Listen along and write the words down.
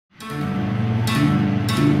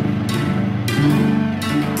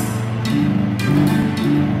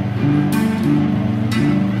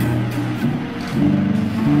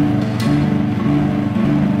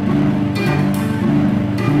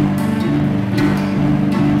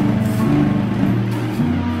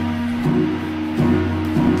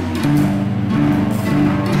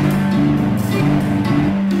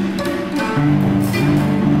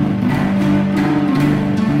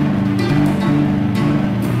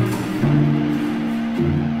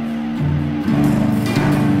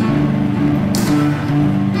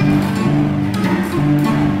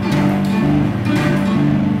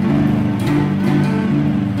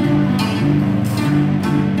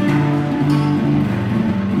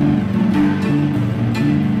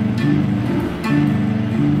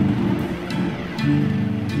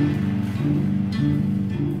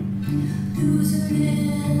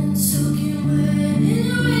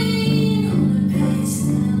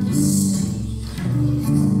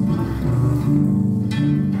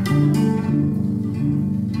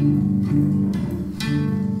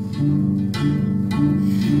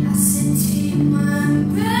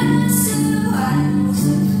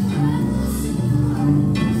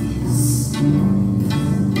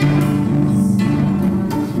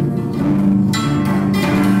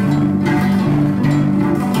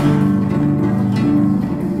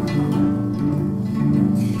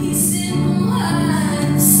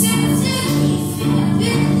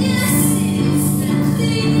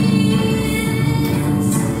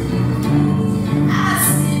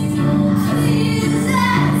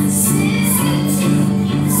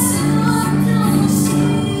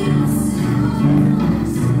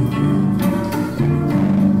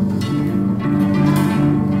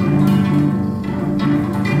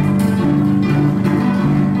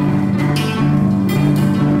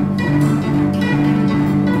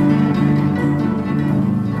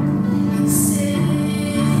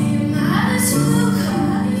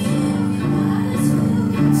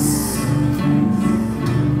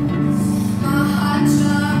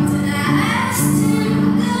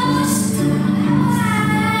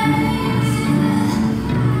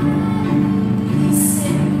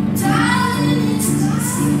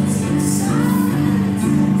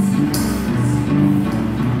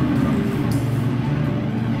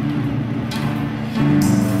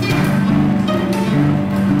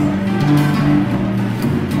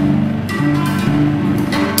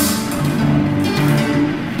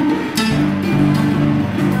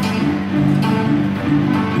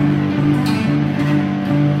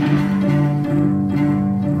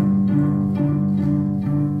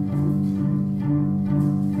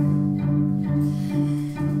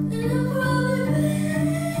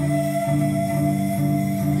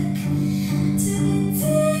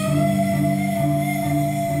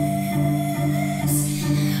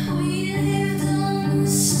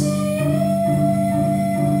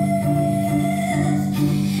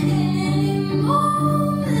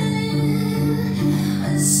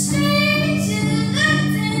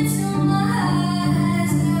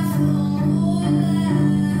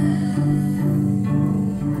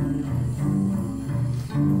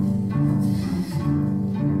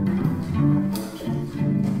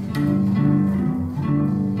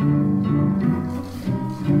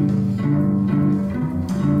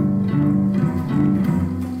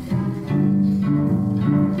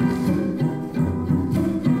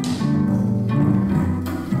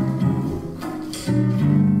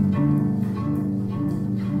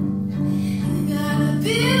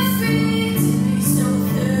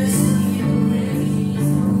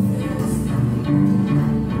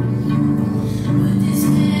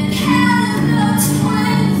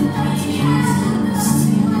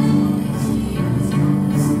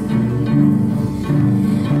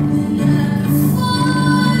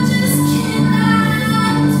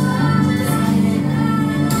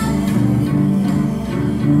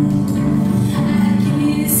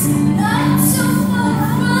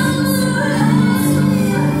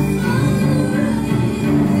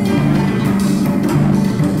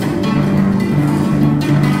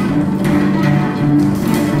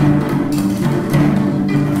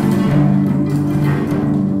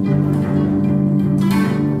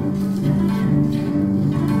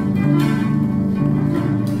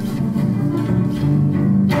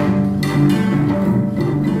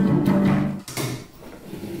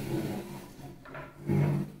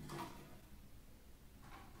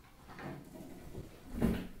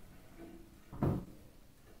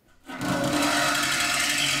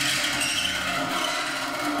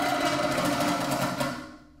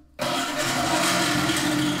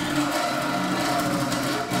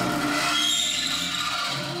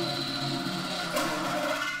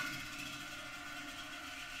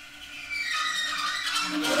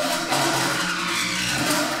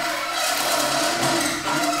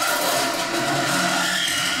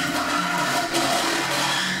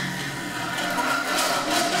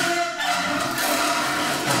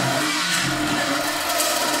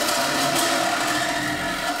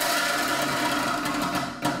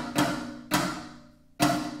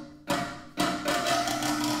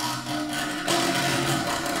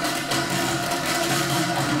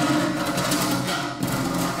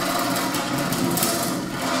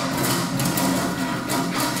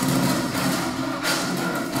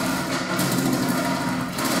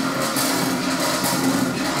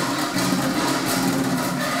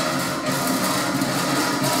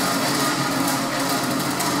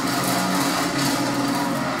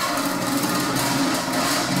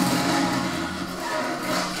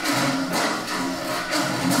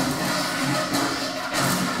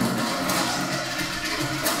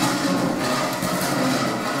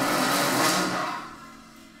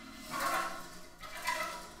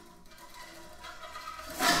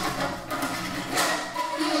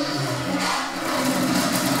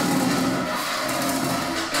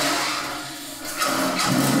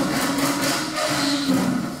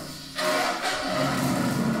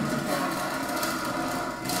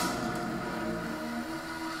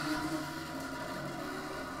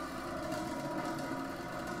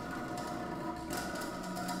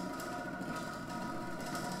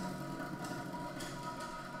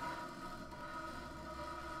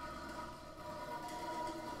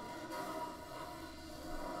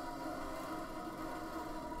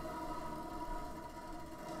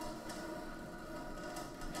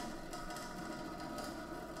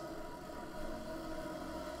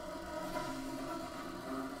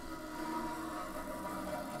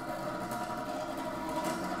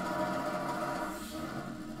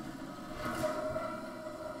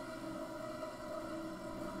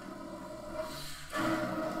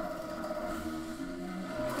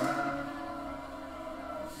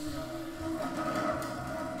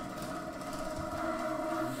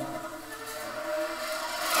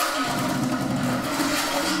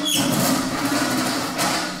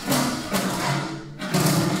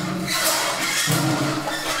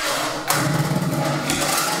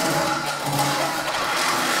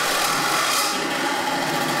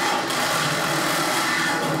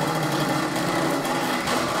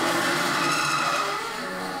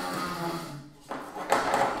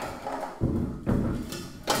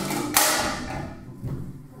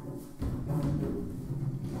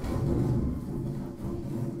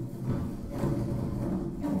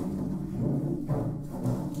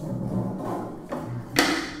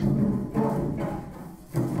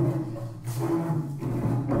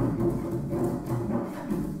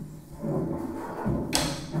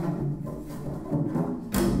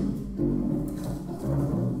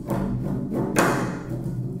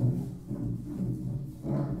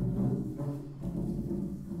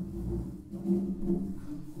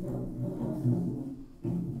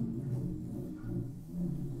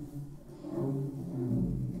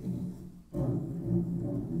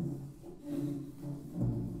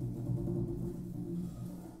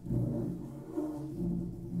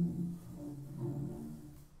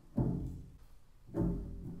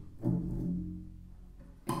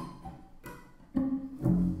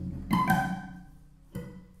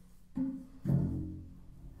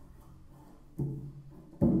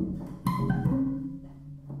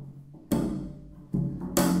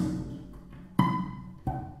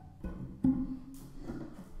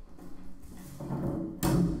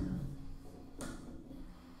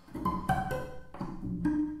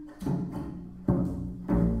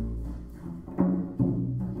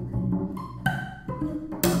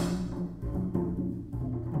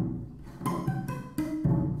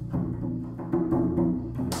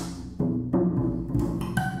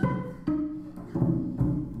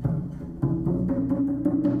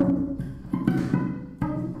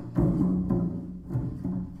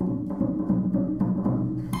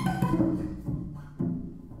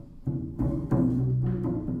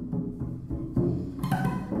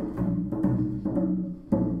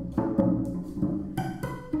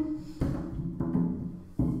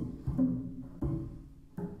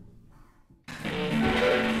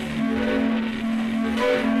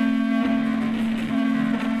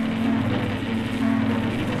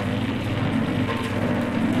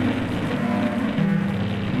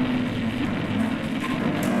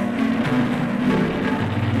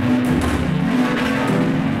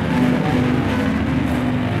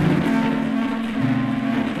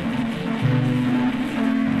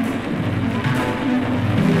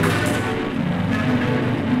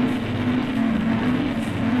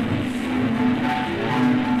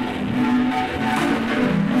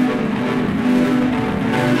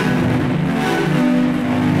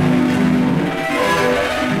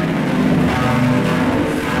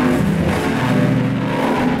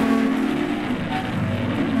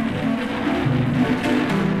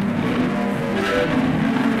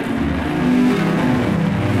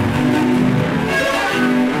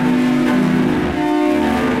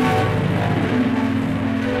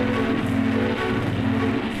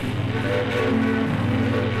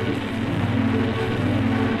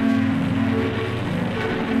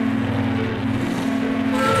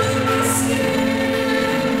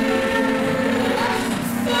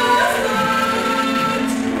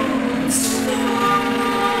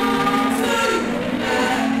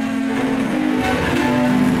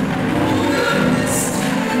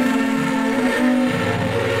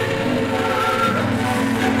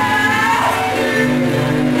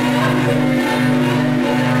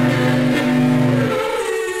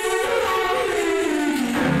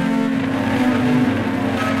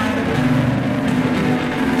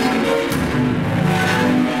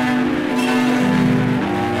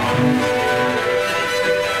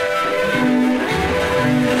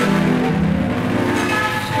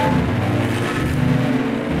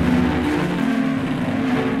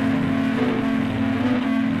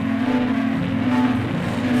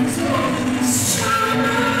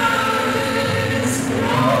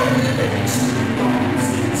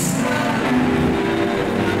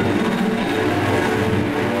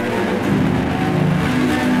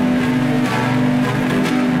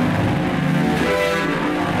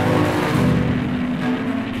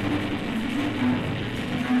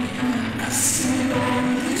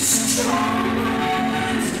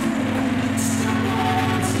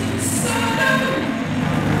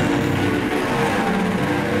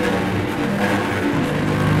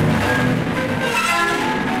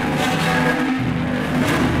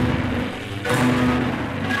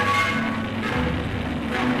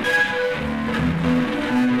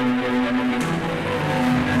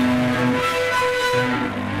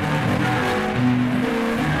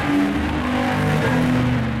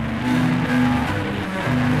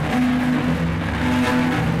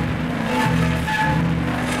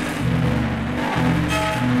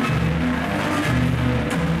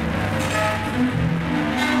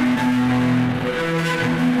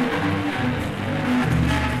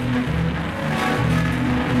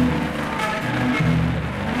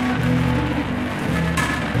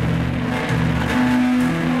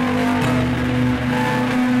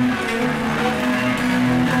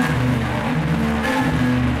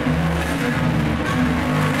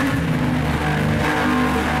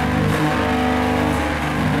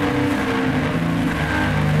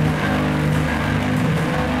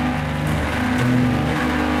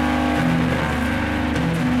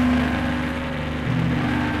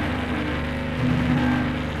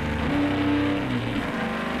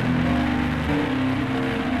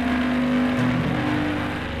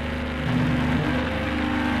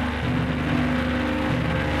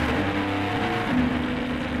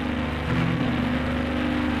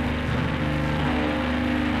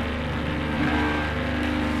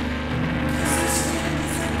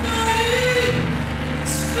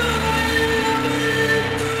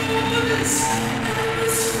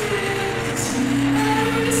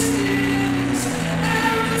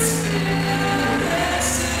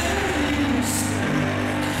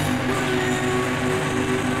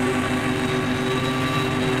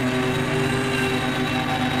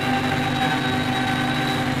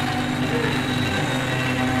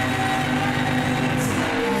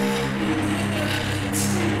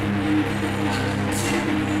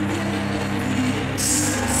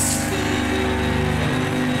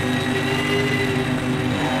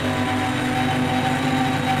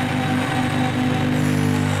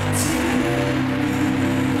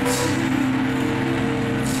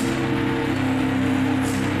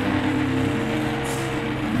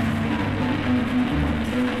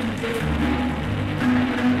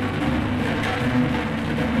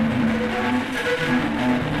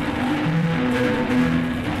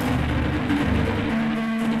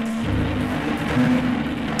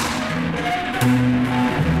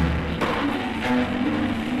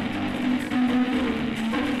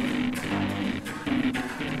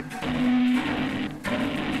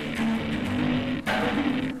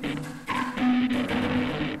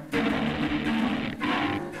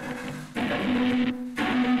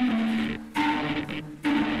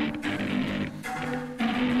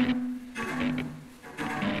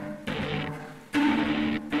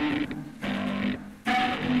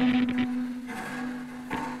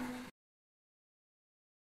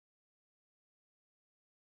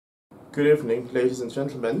Good evening, ladies and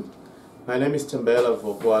gentlemen. My name is Thembela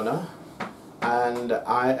Vokwana, and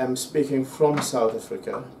I am speaking from South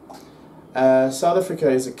Africa. South Africa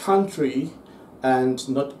is a country and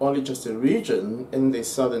not only just a region in the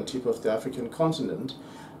southern tip of the African continent.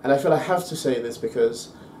 And I feel I have to say this because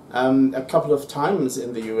a couple of times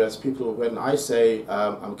in the US, people, when I say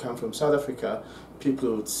I come from South Africa,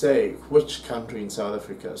 people would say, which country in South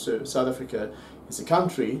Africa? So South Africa is a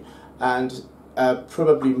country, and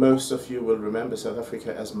probably most of you will remember South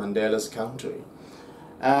Africa as Mandela's country.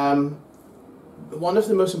 One of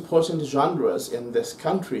the most important genres in this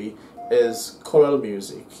country is choral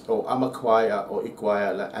music, or Amakwaya or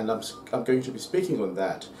Ikwayala, and I'm going to be speaking on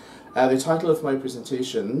that. The title of my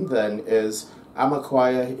presentation then is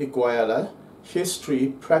Amakwaya, Ikwayala,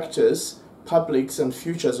 History, Practice, Publics and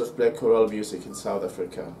Futures of Black Choral Music in South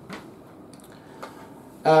Africa.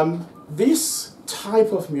 This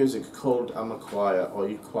type of music called Amakwaya or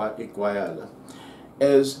Ikwayala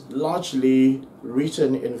is largely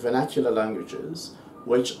written in vernacular languages,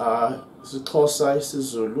 which are isiXhosa,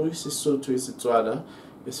 isiZulu, isiSotho, isiTswana,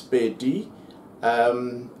 isiPedi,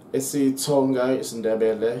 isiTsonga,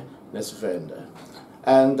 isiNdebele, nesiVenda.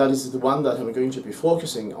 And that is the one that I'm going to be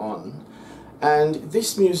focusing on. And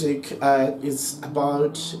this music is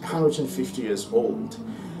about 150 years old,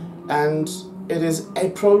 and it is a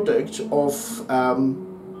product of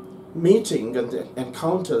meeting and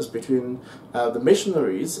encounters between the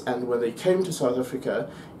missionaries, and when they came to South Africa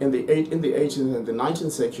in the 18th and the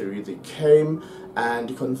 19th century, they came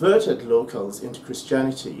and converted locals into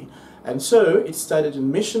Christianity. And so it started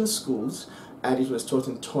in mission schools, and it was taught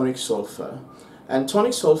in tonic solfa. And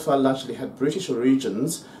tonic solfa largely had British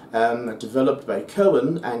origins, developed by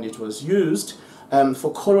Cohen, and it was used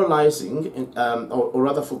for choralizing, or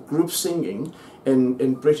rather for group singing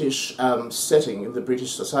in British setting, in the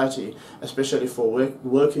British society, especially for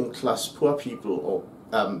working class poor people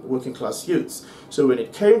or working class youths. So when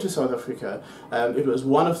it came to South Africa, it was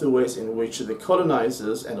one of the ways in which the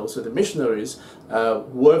colonizers and also the missionaries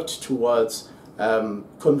worked towards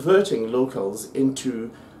converting locals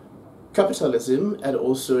into capitalism and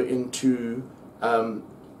also into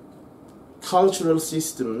cultural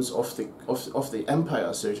systems of the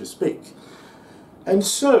empire, so to speak. And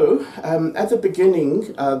so, at the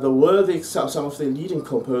beginning, there were some of the leading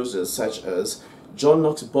composers, such as John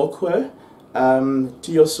Knox Bokwe,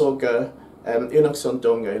 Tio Soga, Enoch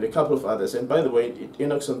Sontonga, and a couple of others. And by the way,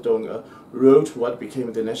 Enoch Sontonga wrote what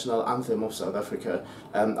became the national anthem of South Africa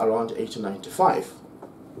around 1895.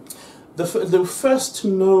 The first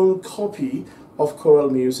known copy of choral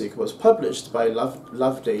music was published by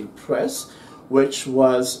Lovedale Press, which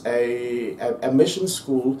was a mission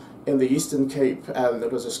school in the Eastern Cape.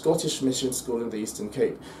 It was a Scottish mission school in the Eastern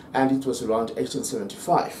Cape, and it was around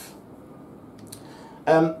 1875.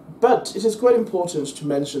 But it is quite important to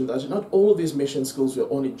mention that not all of these mission schools were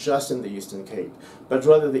only just in the Eastern Cape, but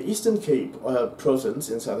rather the Eastern Cape province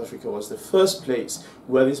in South Africa was the first place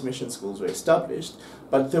where these mission schools were established.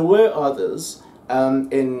 But there were others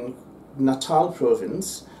in Natal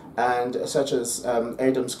province, and such as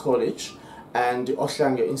Adams College and the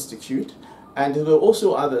Ohlange Institute, and there were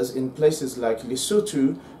also others in places like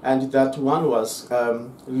Lesotho, and that one was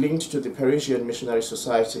linked to the Parisian Missionary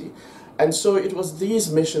Society. And so it was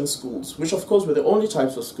these mission schools, which of course were the only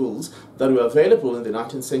types of schools that were available in the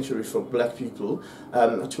 19th century for black people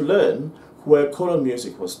to learn, where choral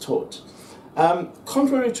music was taught.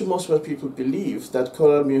 Contrary to most what people believe, that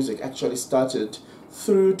choral music actually started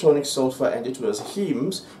through tonic solfa, and it was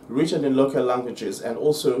hymns written in local languages, and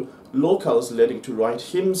also locals learning to write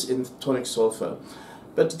hymns in tonic solfa.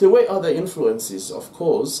 But there were other influences, of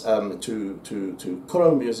course, to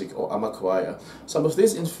choral music or Amakwaya. Some of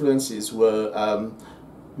these influences were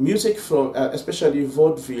music from, especially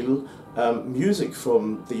vaudeville music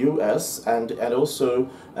from the US, and also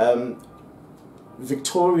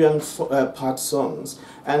Victorian part songs,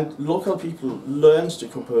 and local people learned to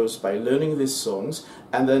compose by learning these songs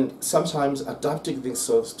and then sometimes adapting these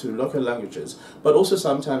songs to local languages, but also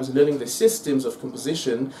sometimes learning the systems of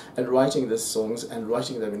composition and writing these songs and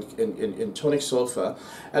writing them in tonic solfa,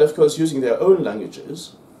 and of course using their own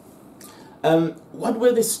languages. What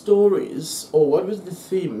were the stories, or what were the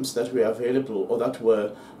themes that were available or that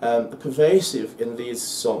were pervasive in these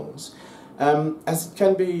songs? As it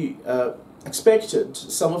can be expected,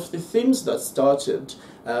 some of the themes that started,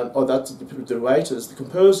 or that the writers, the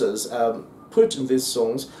composers, put in these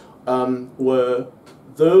songs were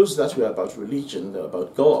those that were about religion, they were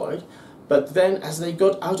about God. But then as they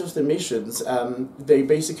got out of the missions, they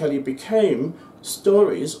basically became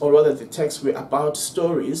stories, or rather the texts were about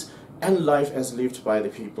stories and life as lived by the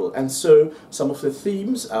people. And so some of the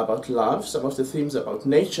themes are about love, some of the themes are about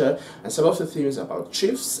nature, and some of the themes are about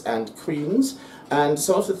chiefs and queens, and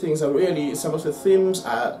some of the themes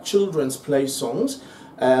are children's play songs,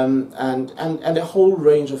 and a whole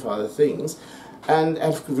range of other things, and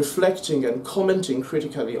reflecting and commenting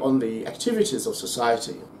critically on the activities of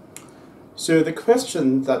society. So the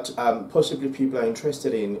question that possibly people are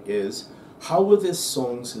interested in is, how were these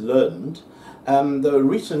songs learned? They were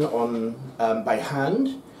written by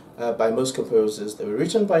hand by most composers. They were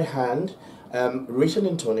written by hand, written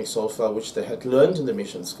in tonic solfa, which they had learned in the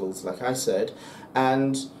mission schools, like I said,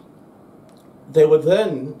 and they were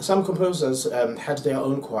then, some composers had their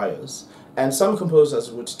own choirs, and some composers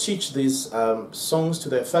would teach these songs to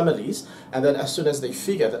their families, and then as soon as they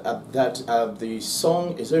figured that the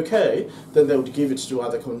song is okay, then they would give it to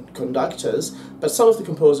other conductors. But some of the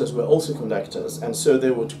composers were also conductors, and so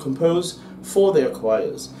they would compose for their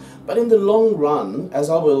choirs. But in the long run, as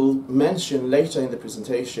I will mention later in the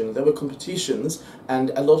presentation, there were competitions,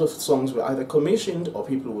 and a lot of songs were either commissioned or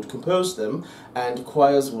people would compose them, and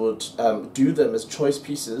choirs would do them as choice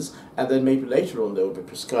pieces, and then maybe later on they would be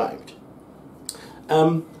prescribed.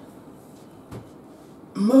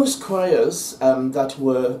 Most choirs that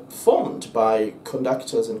were formed by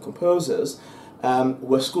conductors and composers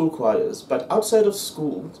were school choirs, but outside of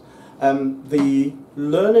schools, the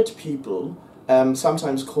learned people,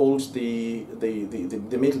 sometimes called the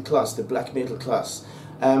middle class, the black middle class,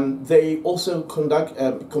 they also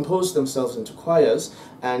composed themselves into choirs,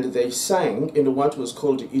 and they sang in what was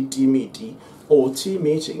called itimiti, or tea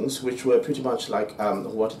meetings, which were pretty much like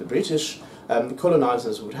what the British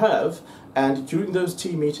colonizers would have. And during those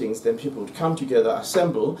tea meetings, then people would come together,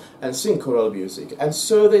 assemble, and sing choral music. And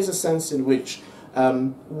so there's a sense in which,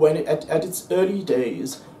 at its early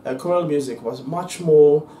days, choral music was much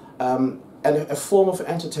more a form of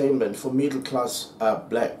entertainment for middle-class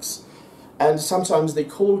blacks. And sometimes they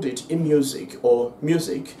called it music, or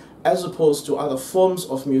music, as opposed to other forms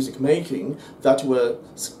of music making that were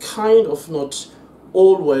kind of not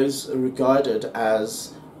always regarded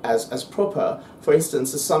as proper. For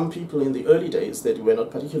instance, some people in the early days that were not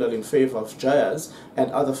particularly in favor of jazz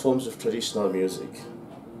and other forms of traditional music.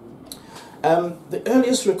 The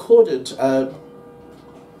earliest recorded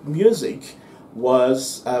music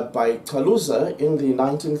was by Kaluza in the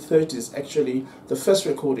 1930s. Actually, the first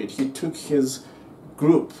recorded, he took his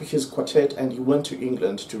group, his quartet, and he went to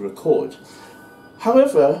England to record.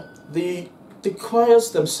 However, the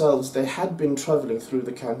choirs themselves, they had been traveling through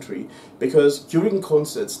the country, because during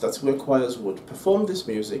concerts, that's where choirs would perform this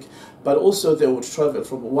music, but also they would travel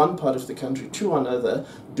from one part of the country to another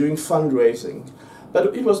doing fundraising.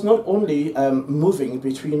 But it was not only moving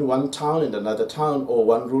between one town and another town, or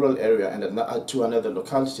one rural area and to another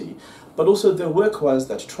locality, but also there were choirs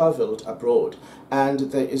that traveled abroad.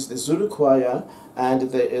 And there is the Zulu choir,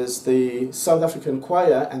 and there is the South African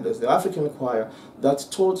choir, and there's the African choir that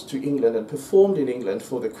toured to England and performed in England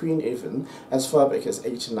for the Queen even as far back as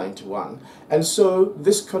 1891. And so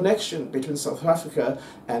this connection between South Africa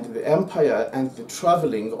and the empire and the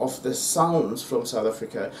traveling of the sounds from South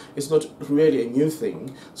Africa is not really a new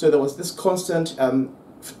thing. So there was this constant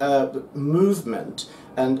movement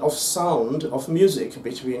and of sound, of music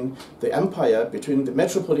between the empire, between the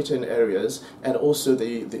metropolitan areas, and also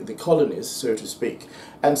the colonies, so to speak.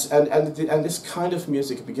 And this kind of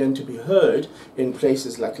music began to be heard in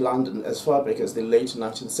places like London as far back as the late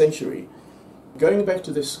 19th century. Going back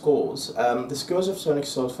to the scores of tonic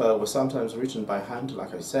solfa were sometimes written by hand,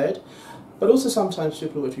 like I said, but also sometimes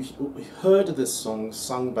people heard this song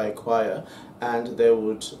sung by a choir, and they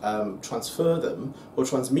would transfer them or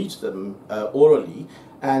transmit them orally,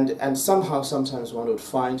 and somehow sometimes one would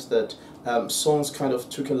find that songs kind of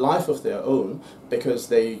took a life of their own, because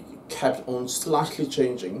they kept on slightly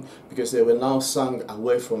changing, because they were now sung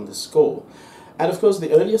away from the score. And of course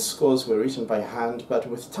the earliest scores were written by hand, but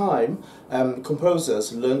with time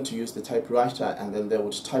composers learned to use the typewriter, and then they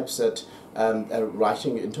would typeset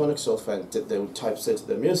writing in tonic solfa, and they would typeset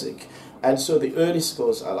their music. And so the early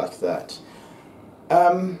scores are like that.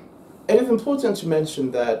 It is important to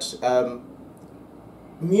mention that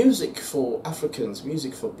music for Africans,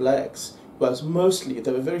 music for blacks, was mostly,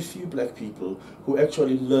 there were very few black people who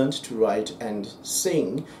actually learned to write and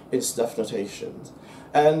sing in staff notations.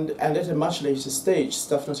 And at a much later stage,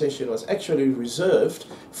 staff notation was actually reserved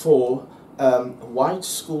for white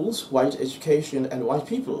schools, white education, and white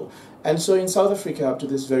people. And so in South Africa, up to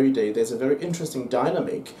this very day, there's a very interesting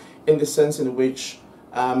dynamic in the sense in which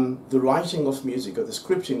the writing of music or the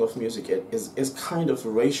scripting of music is kind of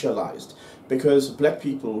racialized, because black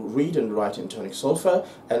people read and write in tonic solfa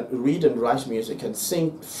and read and write music and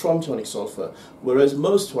sing from tonic solfa, whereas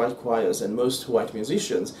most white choirs and most white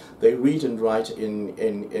musicians, they read and write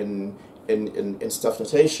in staff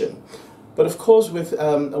notation. But of course, with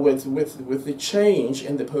the change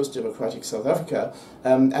in the post-democratic South Africa,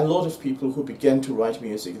 a lot of people who began to write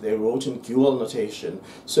music, they wrote in dual notation.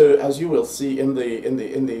 So as you will see in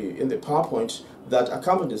the PowerPoint that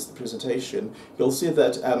accompanies the presentation, you'll see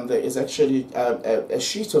that there is actually a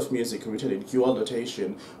sheet of music written in dual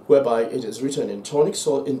notation, whereby it is written in tonic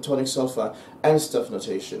solfa and staff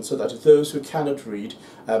notation, so that those who cannot read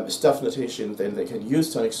staff notation, then they can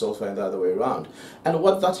use tonic solfa and the other way around. And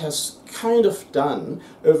what that has kind of done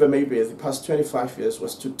over maybe the past 25 years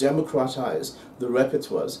was to democratize the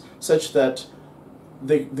repertoires, such that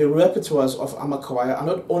the repertoires of Amakwaya are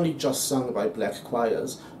not only just sung by black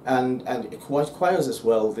choirs, and white choirs as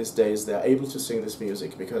well these days. They are able to sing this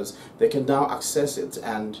music because they can now access it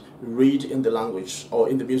and read in the language, or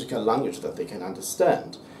in the musical language that they can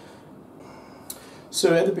understand.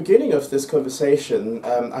 So at the beginning of this conversation,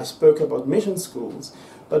 I spoke about mission schools,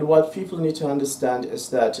 but what people need to understand is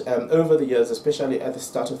that over the years, especially at the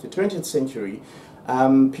start of the 20th century,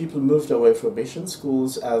 people moved away from mission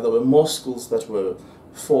schools. There were more schools that were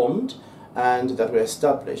formed and that were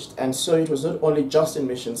established, and so it was not only just in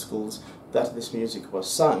mission schools that this music was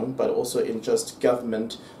sung, but also in just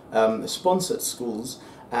government sponsored schools,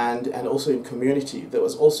 and also in community. There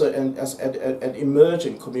was also an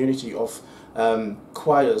emerging community of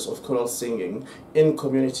choirs of choral singing in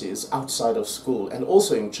communities outside of school and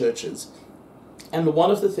also in churches. And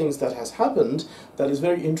one of the things that has happened that is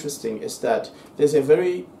very interesting is that there's a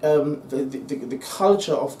very the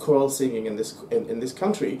culture of choral singing in this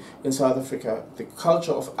country, in South Africa, the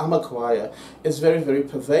culture of Amakwaya is very, very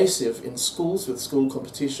pervasive in schools with school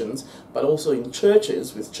competitions, but also in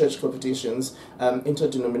churches with church competitions,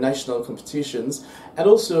 interdenominational competitions, and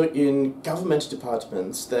also in government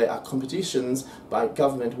departments. There are competitions by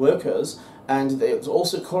government workers, and there's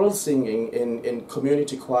also choral singing in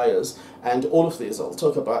community choirs, and all of these I'll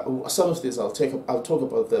talk about. Some of these I'll talk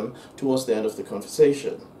about them towards the end of the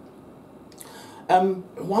conversation.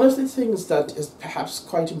 One of the things that is perhaps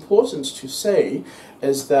quite important to say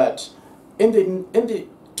is that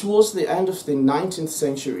towards the end of the 19th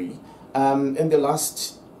century, in the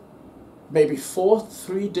last maybe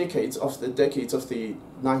three decades of the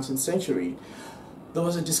 19th century, there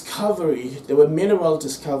was a discovery. There were mineral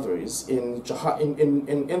discoveries in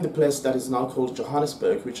the place that is now called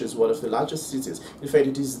Johannesburg, which is one of the largest cities. In fact,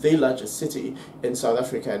 it is the largest city in South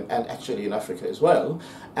Africa and actually in Africa as well.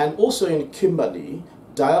 And also in Kimberley,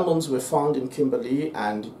 diamonds were found in Kimberley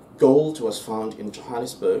and gold was found in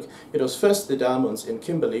Johannesburg. It was first the diamonds in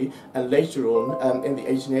Kimberley, and later on, in the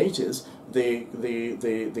 1880s,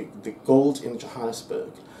 the gold in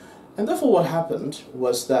Johannesburg. And therefore what happened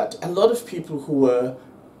was that a lot of people who were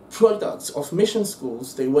products of mission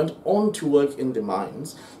schools, they went on to work in the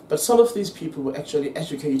mines, but some of these people were actually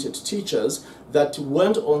educated teachers that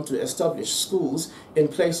went on to establish schools in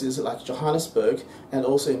places like Johannesburg and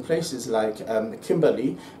also in places like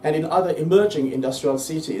Kimberley and in other emerging industrial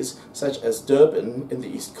cities such as Durban in the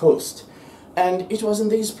East Coast. And it was in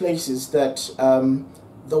these places that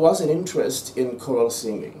there was an interest in choral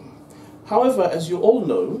singing. However, as you all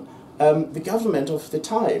know, the government of the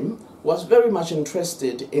time was very much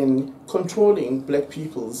interested in controlling black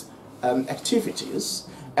people's activities,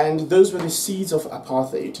 and those were the seeds of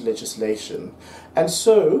apartheid legislation. And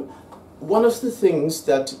so one of the things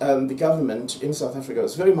that the government in South Africa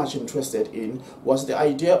was very much interested in was the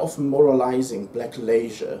idea of moralizing black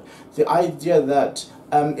leisure, the idea that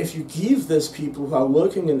if you give those people who are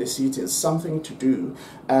working in the cities something to do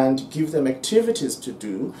and give them activities to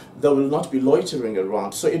do, they will not be loitering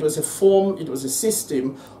around. So it was a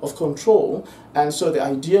system of control, and so the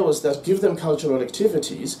idea was that give them cultural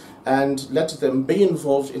activities and let them be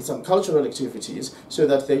involved in some cultural activities so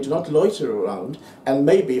that they do not loiter around, and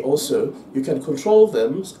maybe also you can control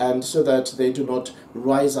them and so that they do not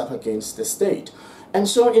rise up against the state. And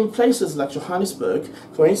so in places like Johannesburg,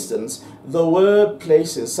 for instance, there were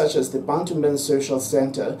places such as the Bantu Men's Social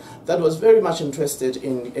Center that was very much interested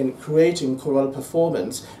in creating choral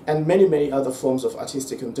performance and many, many other forms of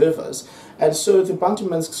artistic endeavors. And so the Bantu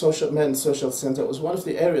Men's Social Center was one of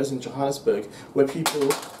the areas in Johannesburg where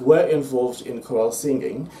people were involved in choral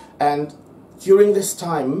singing. And during this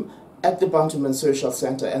time at the Bantu Men's Social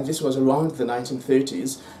Center, and this was around the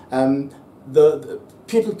 1930s, the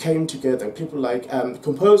people came together, people like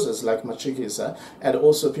composers like Machikisa, and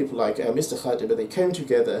also people like Mr. Khadiba, they came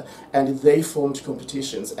together and they formed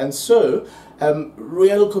competitions. And so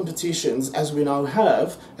real competitions, as we now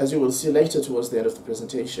have, as you will see later towards the end of the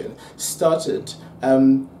presentation, started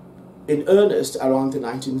in earnest around the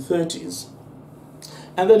 1930s.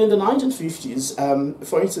 And then in the 1950s,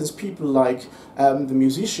 for instance, people like the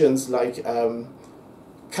musicians like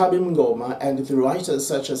Kabim Ngoma and the writers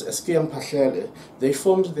such as Escapism, they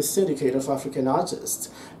formed the Syndicate of African Artists.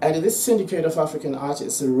 And this Syndicate of African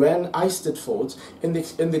Artists ran Eisteddfod in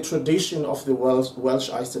the tradition of the Welsh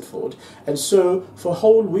Eisteddfod. And so for a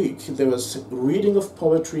whole week there was reading of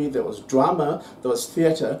poetry, there was drama, there was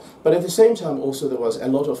theatre, but at the same time also there was a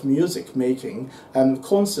lot of music making,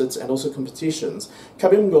 concerts and also competitions.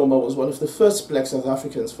 Kabim Ngoma was one of the first black South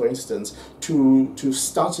Africans, for instance, to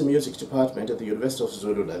start a music department at the University of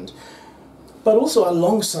Zululand. But also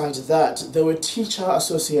alongside that, there were teacher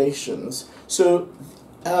associations. So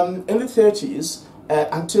in the 30s,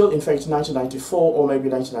 until in fact 1994 or maybe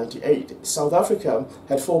 1998, South Africa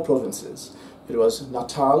had 4 provinces. It was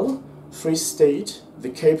Natal, Free State, the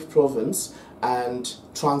Cape Province, and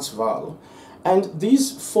Transvaal. And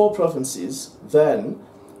these 4 provinces then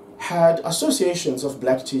had associations of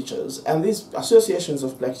black teachers, and these associations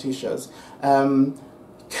of black teachers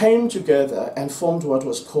came together and formed what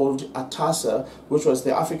was called ATASA, which was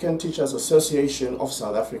the African Teachers Association of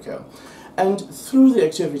South Africa. And through the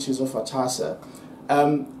activities of ATASA,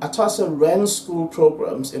 ATASA ran school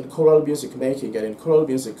programs in choral music making and in choral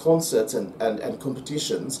music concerts and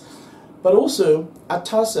competitions. But also,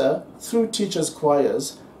 ATASA, through teachers'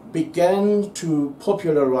 choirs, began to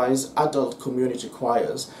popularize adult community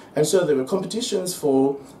choirs. And so there were competitions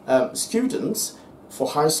for students,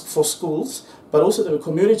 for schools, but also there were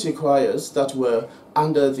community choirs that were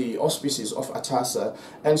under the auspices of ATASA.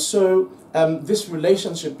 And so this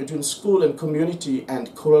relationship between school and community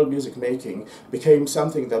and choral music making became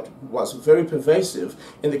something that was very pervasive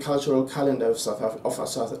in the cultural calendar of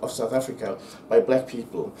South Africa by black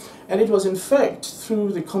people. And it was in fact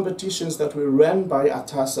through the competitions that were run by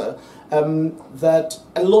ATASA that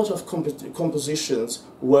a lot of compositions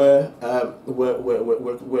were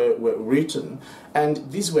written,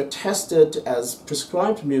 and these were tested as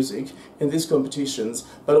prescribed music in these competitions.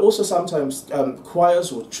 But also sometimes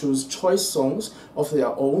choirs would choose choice songs of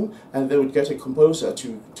their own, and they would get a composer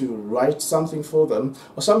to write something for them,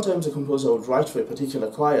 or sometimes a composer would write for a particular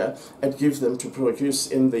choir and give them to produce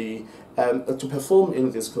in the to perform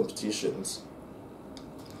in these competitions.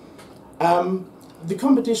 The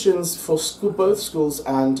competitions for both schools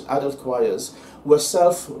and adult choirs were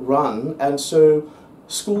self-run, and so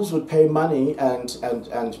schools would pay money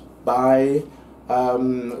and buy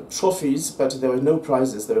trophies, but there were no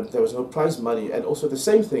prizes, there was no prize money, and also the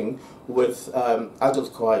same thing with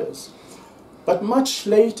adult choirs. But much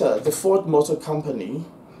later, the Ford Motor Company,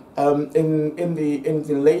 in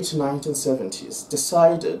the late 1970s,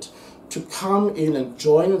 decided to come in and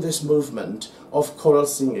join this movement of choral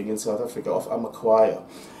singing in South Africa, of Amakwaya.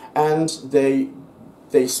 And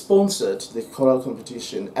they sponsored the choral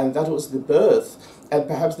competition, and that was the birth and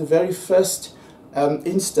perhaps the very first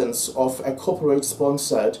instance of a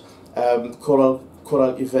corporate-sponsored choral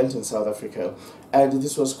event in South Africa. And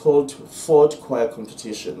this was called Ford Choir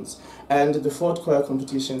Competitions. And the Ford Choir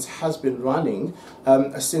Competitions has been running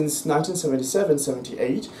since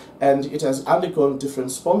 1977-78, and it has undergone different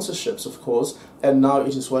sponsorships, of course, and now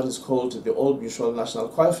it is what is called the Old Mutual National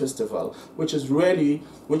Choir Festival, which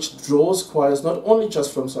draws choirs not only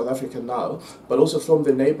just from South Africa now, but also from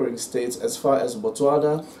the neighboring states as far as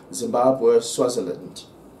Botswana, Zimbabwe, Swaziland.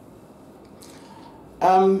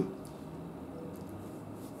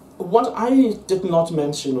 What I did not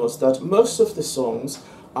mention was that most of the songs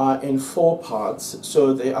are in 4 parts,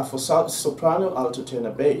 so they are for soprano, alto,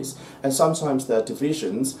 tenor, bass, and sometimes there are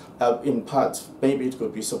divisions in parts. Maybe it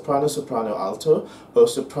could be soprano, soprano, alto, or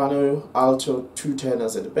soprano, alto, 2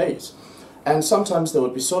 tenors and a bass. And sometimes there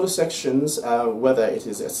would be solo sections, whether it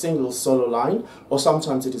is a single solo line, or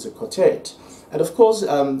sometimes it is a quartet. And of course,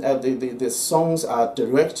 the songs are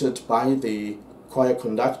directed by the choir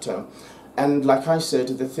conductor. And like I said,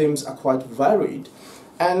 the themes are quite varied.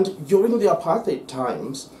 And during the apartheid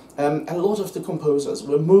times, a lot of the composers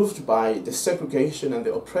were moved by the segregation and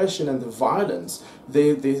the oppression and the violence,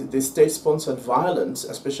 the state-sponsored violence,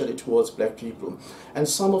 especially towards black people. And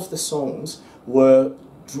some of the songs were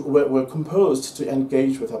composed to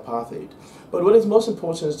engage with apartheid. But what is most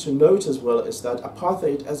important to note as well is that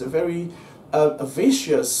apartheid has a very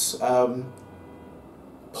vicious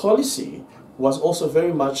policy was also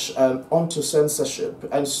very much onto censorship,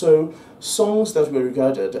 and so songs that were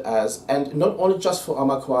regarded as, and not only just for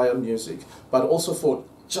Amakwaya music, but also for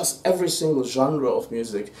just every single genre of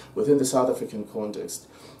music within the South African context,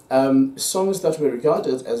 songs that were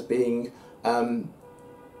regarded as being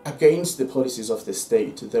against the policies of the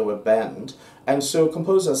state, they were banned. And so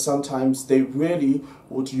composers sometimes, they really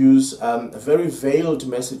would use very veiled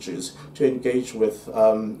messages to engage with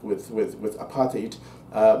apartheid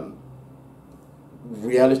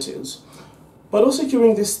realities. But also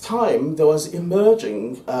during this time, there was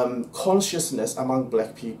emerging consciousness among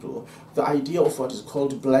black people, the idea of what is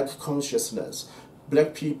called black consciousness.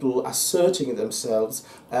 Black people asserting themselves,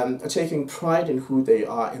 taking pride in who they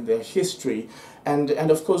are, in their history, and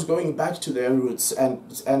of course going back to their roots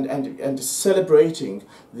and celebrating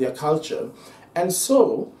their culture. And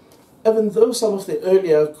so, even though some of the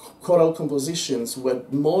earlier choral compositions were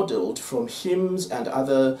modeled from hymns and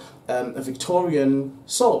other Victorian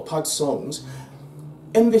part songs,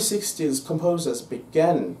 in the 60s, composers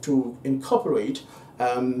began to incorporate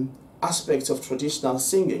aspects of traditional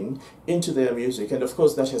singing into their music, and of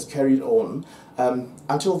course that has carried on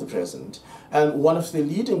until the present. And one of the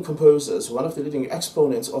leading composers, one of the leading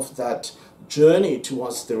exponents of that journey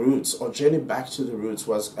towards the roots, or journey back to the roots,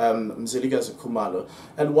 was Mzilikazi Khumalo.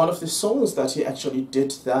 And one of the songs that he actually did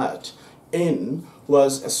that in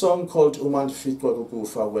was a song called Umandifitwa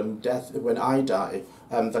Kukufa, When I Die.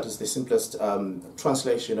 That is the simplest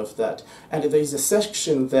translation of that. And there is a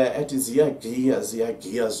section there at Zia Gia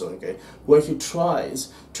Zonke, where he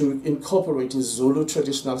tries to incorporate the Zulu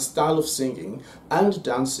traditional style of singing and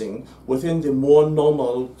dancing within the more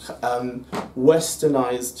normal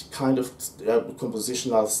westernized kind of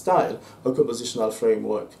compositional style or compositional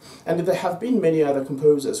framework. And there have been many other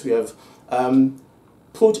composers who have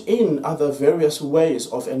put in other various ways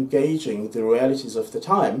of engaging the realities of the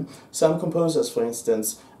time. Some composers, for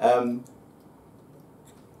instance,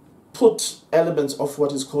 put elements of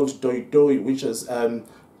what is called doi doi, which is a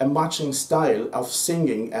marching style of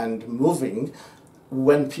singing and moving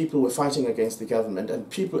when people were fighting against the government, and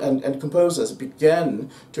people and composers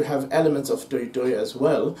began to have elements of doi doi as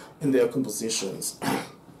well in their compositions.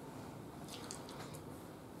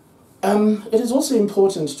 It is also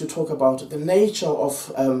important to talk about the nature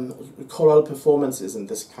of choral performances in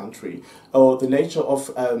this country, or the nature of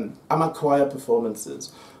Amakwaya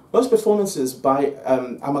performances. Most performances by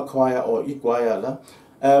Amakwaya or Ikwayala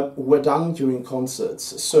were done during concerts.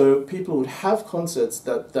 So people would have concerts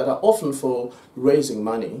that are often for raising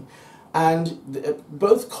money, and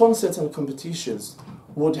both concerts and competitions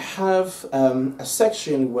would have a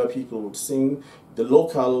section where people would sing the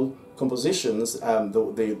local compositions,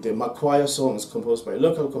 the Makwaya songs composed by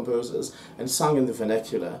local composers and sung in the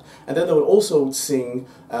vernacular. And then they would also sing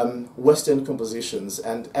Western compositions,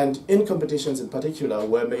 and in competitions in particular,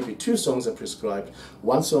 where maybe two songs are prescribed,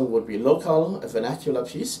 one song would be local, a vernacular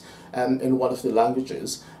piece, in one of the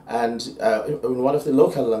languages, and in one of the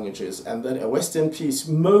local languages, and then a Western piece,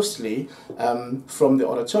 mostly from the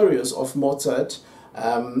oratorios of Mozart,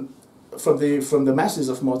 from the masses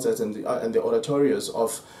of Mozart and the oratorios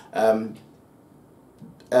of the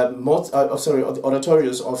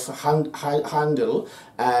oratorios of Handel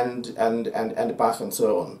and Bach and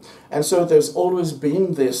so on. And so there's always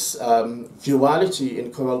been this duality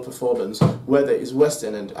in choral performance where there is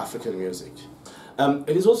Western and African music.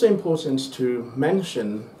 It is also important to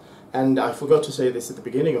mention, and I forgot to say this at the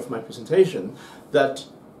beginning of my presentation, that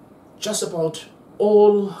just about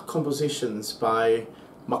all compositions by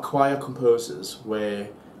Makwaya composers were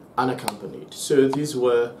unaccompanied. So these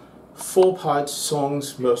were four-part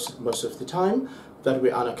songs most of the time that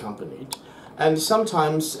were unaccompanied. And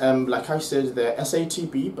sometimes, like I said, they're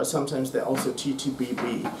SATB, but sometimes they're also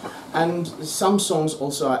TTBB. And some songs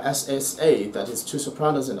also are SSA, that is two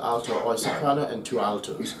sopranos and alto, or a soprano and two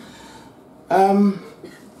altos.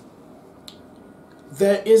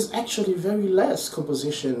 There is actually very less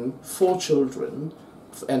composition for children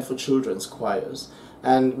and for children's choirs,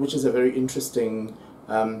 and which is a very interesting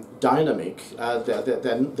dynamic.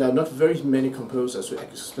 There are not very many composers who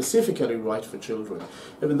specifically write for children,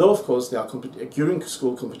 even though of course there are during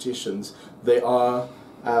school competitions there are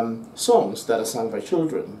songs that are sung by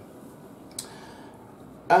children.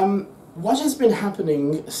 What has been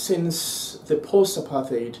happening since the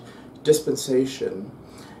post-apartheid dispensation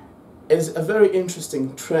is a very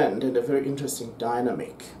interesting trend and a very interesting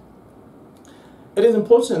dynamic. It is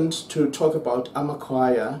important to talk about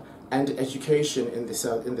Amakwaya and education in the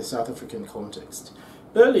South African context.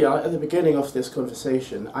 Earlier, at the beginning of this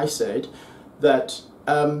conversation, I said that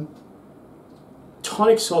tonic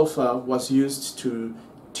solfa was used to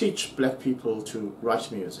teach black people to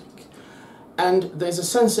write music. And there's a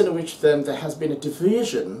sense in which then there has been a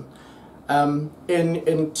division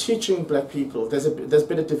in teaching black people. There's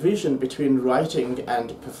been a division between writing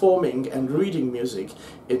and performing and reading music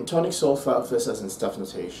in tonic solfa versus in staff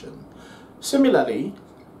notation. Similarly,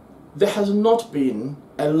 there has not been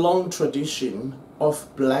a long tradition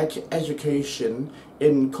of black education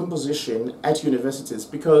in composition at universities,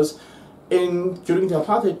 because during the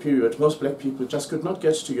apartheid period, most black people just could not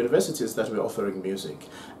get to universities that were offering music.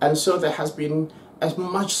 And so there has been a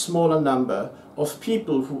much smaller number of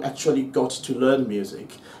people who actually got to learn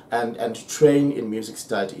music and train in music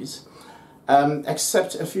studies,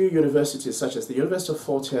 except a few universities such as the University of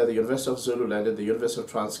Fort Hare, the University of Zululand, and the University of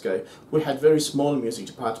Transkei, who had very small music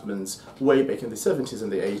departments way back in the 70s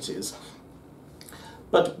and the 80s.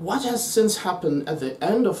 But what has since happened at the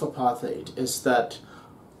end of apartheid is that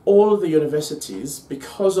all the universities,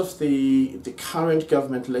 because of the current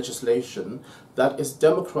government legislation that is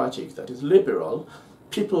democratic, that is liberal,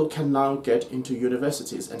 people can now get into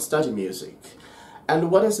universities and study music.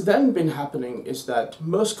 And what has then been happening is that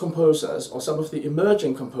most composers, or some of the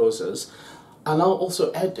emerging composers, are now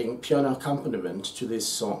also adding piano accompaniment to these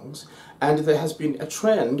songs. And there has been a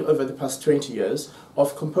trend over the past 20 years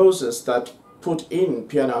of composers that put in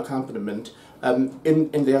piano accompaniment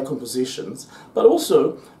in their compositions. But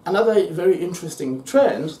also, another very interesting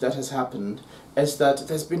trend that has happened is that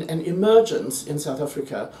there's been an emergence in South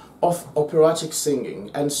Africa of operatic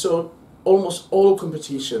singing. And so almost all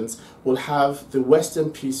competitions will have the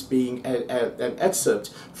Western piece being an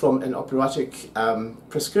excerpt from an operatic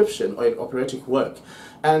prescription or an operatic work.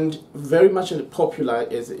 And very much popular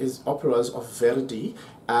is operas of Verdi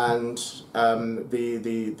and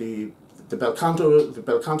the bel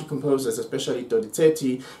canto composers, especially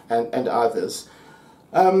Donizetti and others.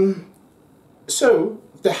 So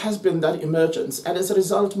there has been that emergence, and as a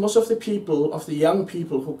result, most of the young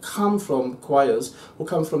people who come from choirs, who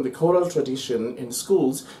come from the choral tradition in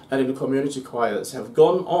schools and in the community choirs, have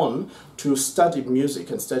gone on to study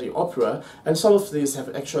music and study opera, and some of these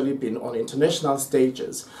have actually been on international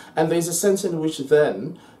stages. And there's a sense in which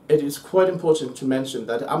then it is quite important to mention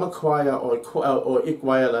that Amakwaya or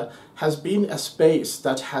Ikwayala has been a space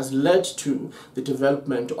that has led to the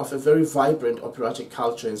development of a very vibrant operatic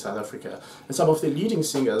culture in South Africa. And some of the leading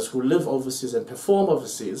singers who live overseas and perform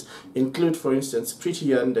overseas include, for instance, Pretty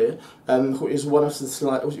Yende, who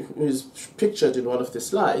is pictured in one of the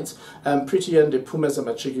slides, Pretty Yende, Phumeza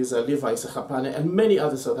Matshikiza, Levi Sekgapane, and many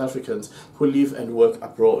other South Africans who live and work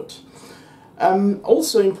abroad.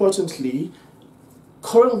 Also importantly,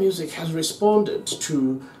 choral music has responded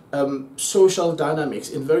to social dynamics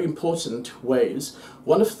in very important ways.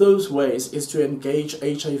 One of those ways is to engage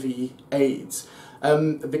HIV/AIDS.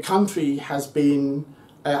 The country has been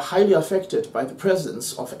highly affected by the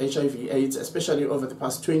presence of HIV/AIDS, especially over the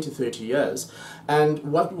past 20-30 years. And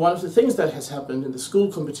one of the things that has happened in the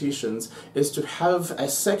school competitions is to have a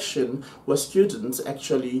section where students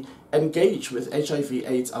actually engage with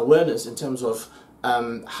HIV/AIDS awareness in terms of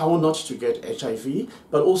how not to get HIV,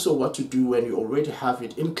 but also what to do when you already have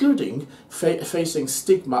it, including facing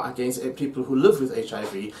stigma against people who live with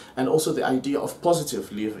HIV, and also the idea of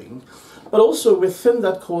positive living. But also within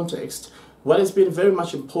that context, what has been very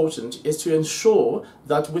much important is to ensure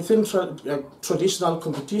that within traditional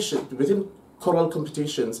competition, within choral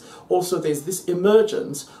competitions, also there's this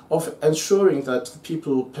emergence of ensuring that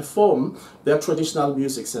people perform their traditional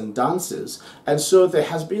musics and dances. And so there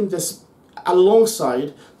has been this,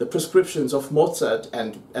 alongside the prescriptions of Mozart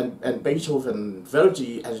and Beethoven,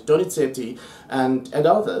 Verdi and Donizetti and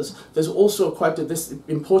others, there's also quite this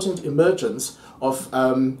important emergence of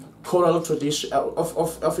choral tradition,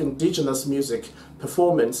 of indigenous music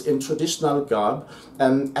performance in traditional garb,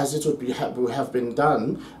 as it would have been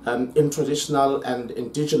done in traditional and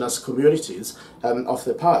indigenous communities of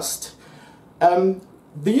the past.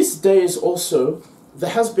 These days also,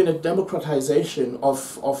 there has been a democratization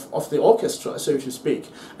of the orchestra, so to speak.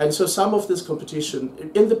 And so some of this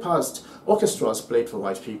competition, in the past, orchestras played for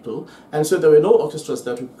white people, and so there were no orchestras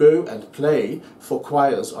that would go and play for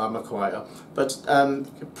choirs or Amakwaya. But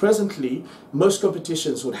presently, most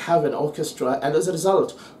competitions would have an orchestra, and as a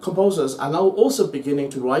result, composers are now also beginning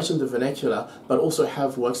to write in the vernacular, but also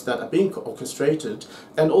have works that are being orchestrated,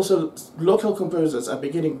 and also local composers are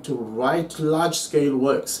beginning to write large-scale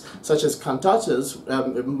works, such as cantatas,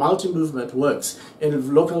 multi-movement works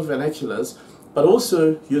in local vernaculars, but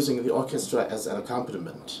also using the orchestra as an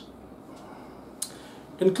accompaniment.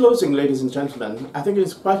 In closing, ladies and gentlemen, I think it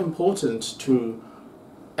is quite important to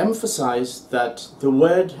emphasize that the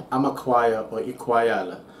word Amakwaya or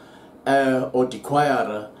Ikwayala or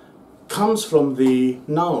Dikwayara comes from the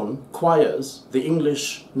noun choirs, the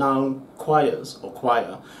English noun choirs or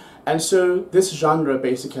choir. And so this genre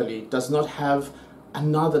basically does not have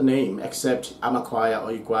another name except Amakwaya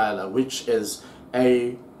or Ikwayala, which is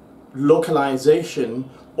a localization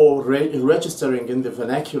or registering in the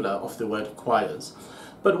vernacular of the word choirs.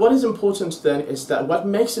 But what is important then is that what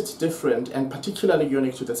makes it different and particularly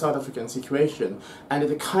unique to the South African situation and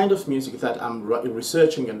the kind of music that I'm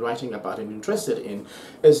researching and writing about and interested in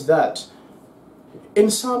is that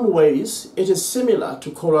in some ways it is similar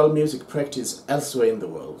to choral music practice elsewhere in the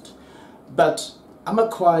world. But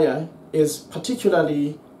Amakwaya is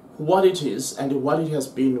particularly what it is and what it has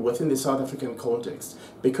been within the South African context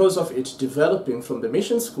because of it developing from the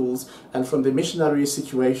mission schools and from the missionary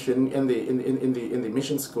situation in the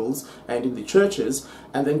mission schools and in the churches,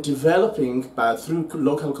 and then developing through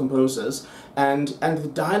local composers, and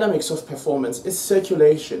the dynamics of performance, its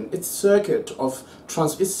circulation, its circuits of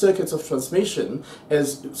transmission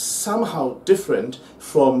is somehow different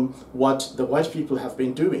from what the white people have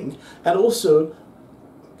been doing, and also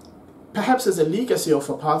perhaps as a legacy of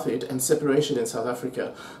apartheid and separation in South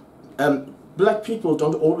Africa, black people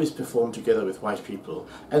don't always perform together with white people.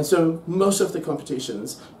 And so most of the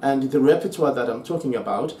competitions and the repertoire that I'm talking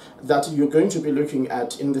about, that you're going to be looking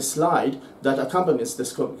at in the slide that accompanies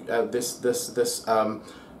this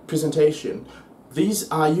presentation, these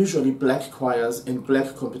are usually black choirs in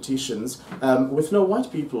black competitions with no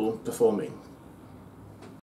white people performing.